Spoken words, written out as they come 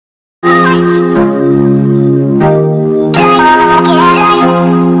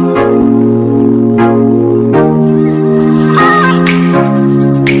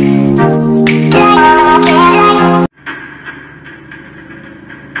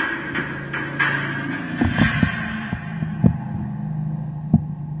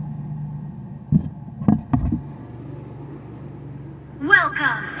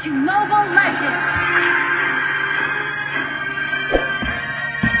Mobile Legends!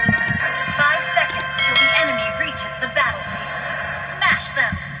 5 seconds till the enemy reaches the battlefield. Smash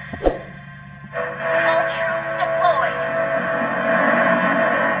them! All troops deployed!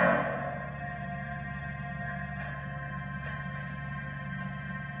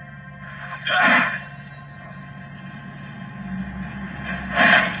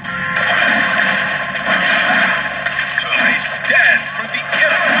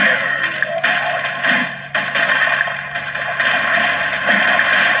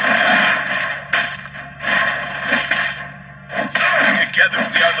 Together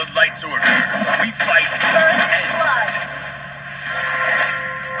we are the Light's Order. We fight to the end. Blood.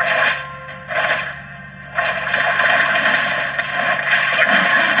 A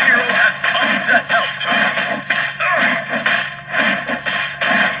true hero has come to help.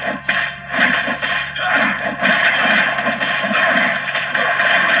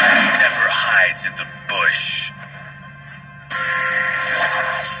 Never hides in the bush.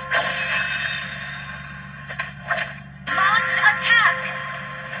 Launch attack!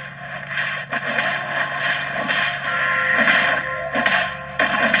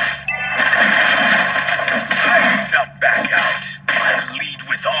 I do not back out. I lead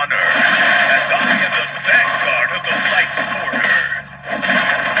with honor, as I am the vanguard of the Light's Order.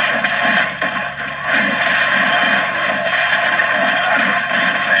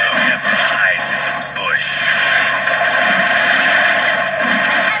 Man never hides in the bush.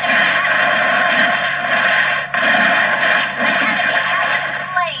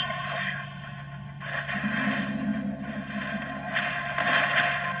 Slain!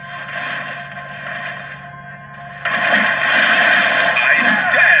 I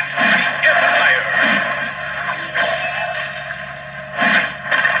stand for the Empire.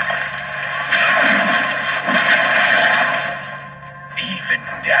 Even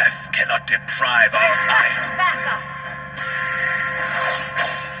death cannot deprive our Request mind. backup!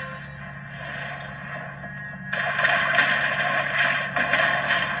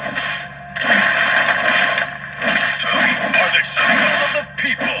 We are the shield of the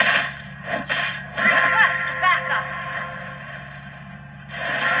people. Request backup!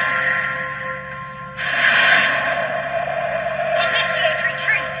 Initiate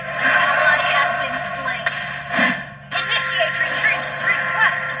retreat! An ally has been slain. Initiate retreat!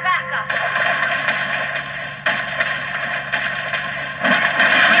 Request backup!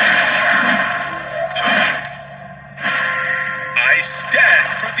 I stand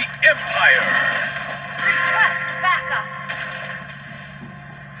for the Empire. Request backup!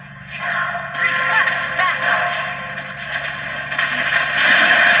 Request backup!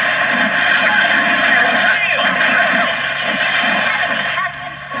 Enemy has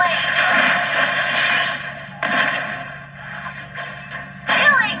been slain!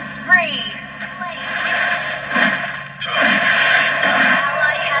 Killing spree! Slain.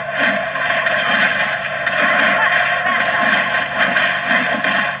 Ally has been slain. Request backup!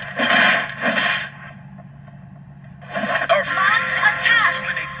 Our Launch faith attack!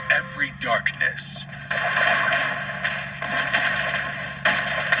 illuminates every darkness.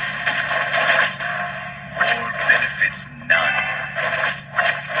 War benefits none.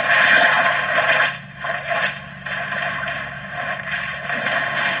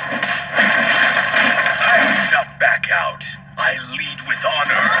 I do not back out. I lead with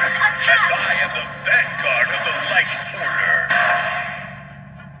honor, Launch as attack! I am the vanguard of the Light's Order.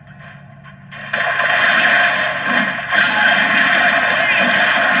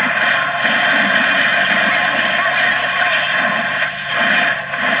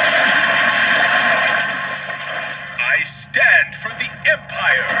 I stand for the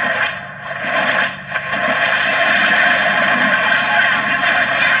Empire.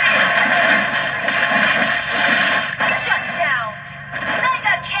 Shut down!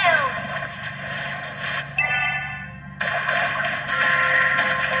 Mega kill!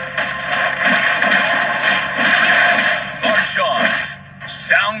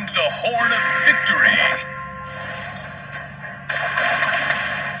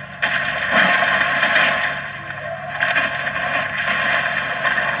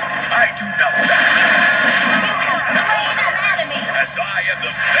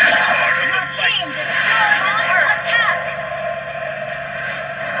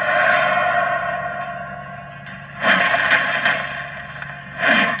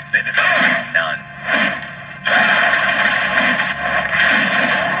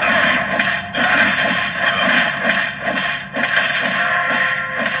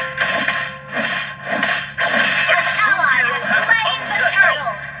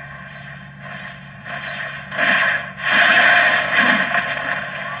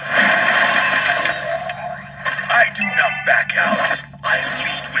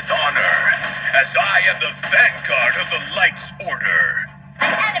 as I am the vanguard of the Light's Order.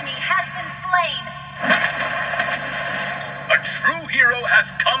 An enemy has been slain. A true hero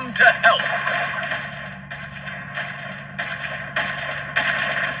has come to help.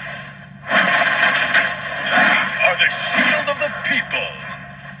 We are the shield of the people.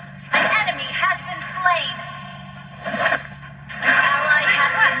 An enemy has been slain. Your ally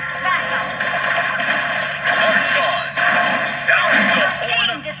has been smashed. March on. Sound the Your horn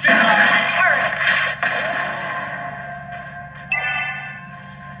team of destroyed a turret.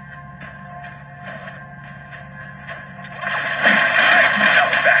 Now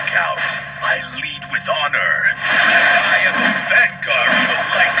back out. I lead with honor. I am the vanguard of the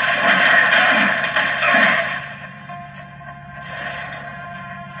Light's Order.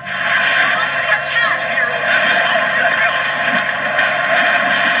 Hero has come to help.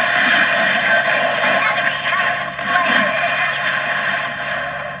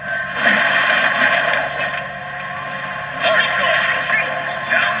 March on.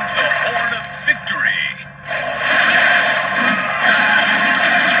 Sound the horn of victory.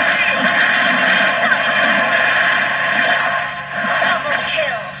 Double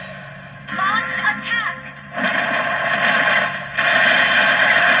kill. Launch attack.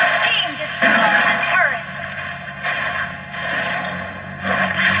 Team destroyed a turret. The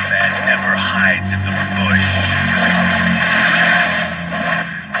real man never hides in the bush.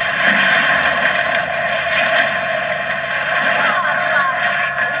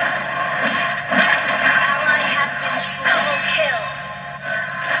 Ally has been double kill.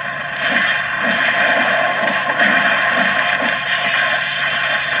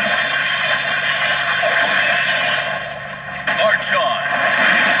 March on.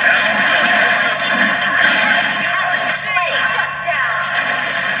 Sound the horn of victory. Shut down.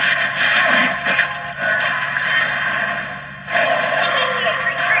 Initiate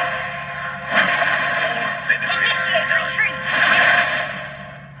retreat. Initiate retreat.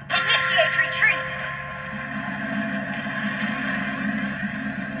 Initiate retreat.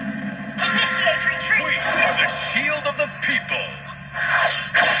 Initiate We retreat. are the shield of the people.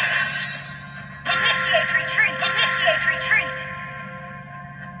 Initiate retreat. Initiate retreat.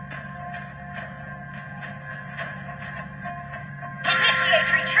 Initiate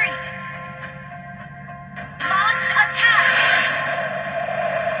retreat. Launch attack.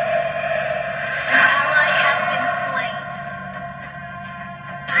 Your ally has been slain.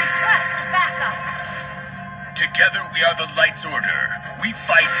 Request backup. Together we are the Light's Order. We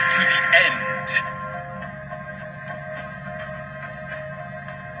fight to the end.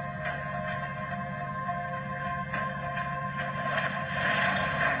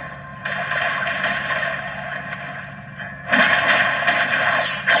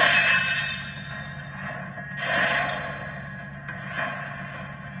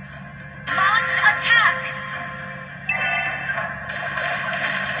 Launch attack.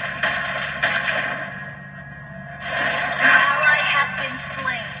 Your ally has been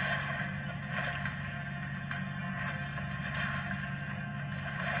slain.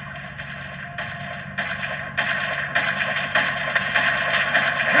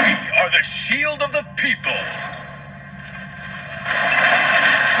 We are the shield of the people.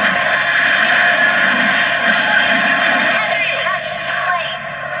 Enemy has been slain.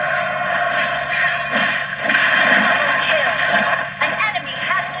 Double kill. An enemy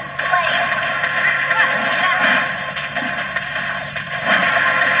has been slain. Request backup.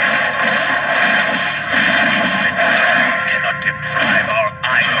 Cannot deprive our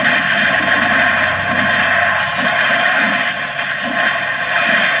iron.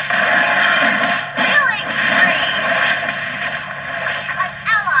 Killing spree.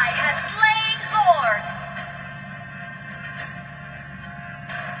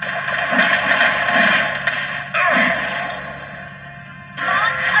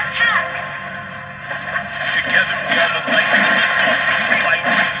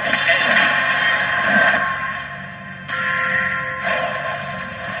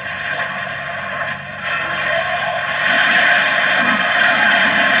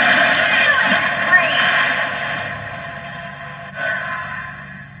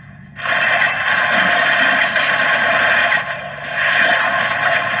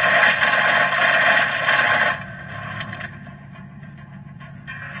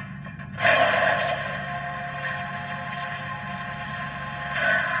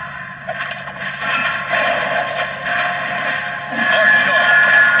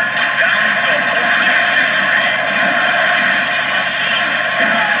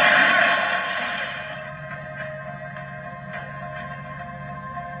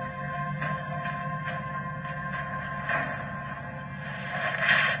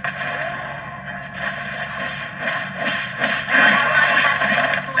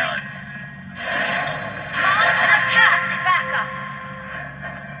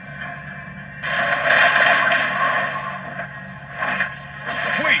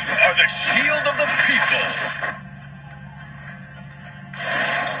 are the shield of the people.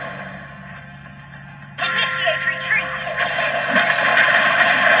 Initiate retreat.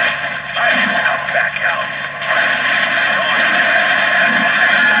 I will not back out.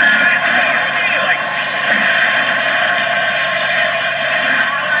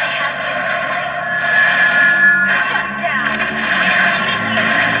 Shut down.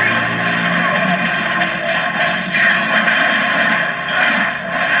 Initiate retreat.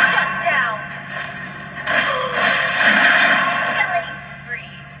 Shut down. Killing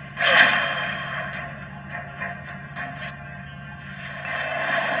spree.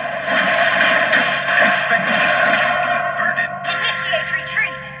 Expectations will be a burden. Initiate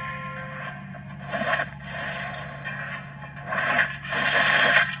retreat.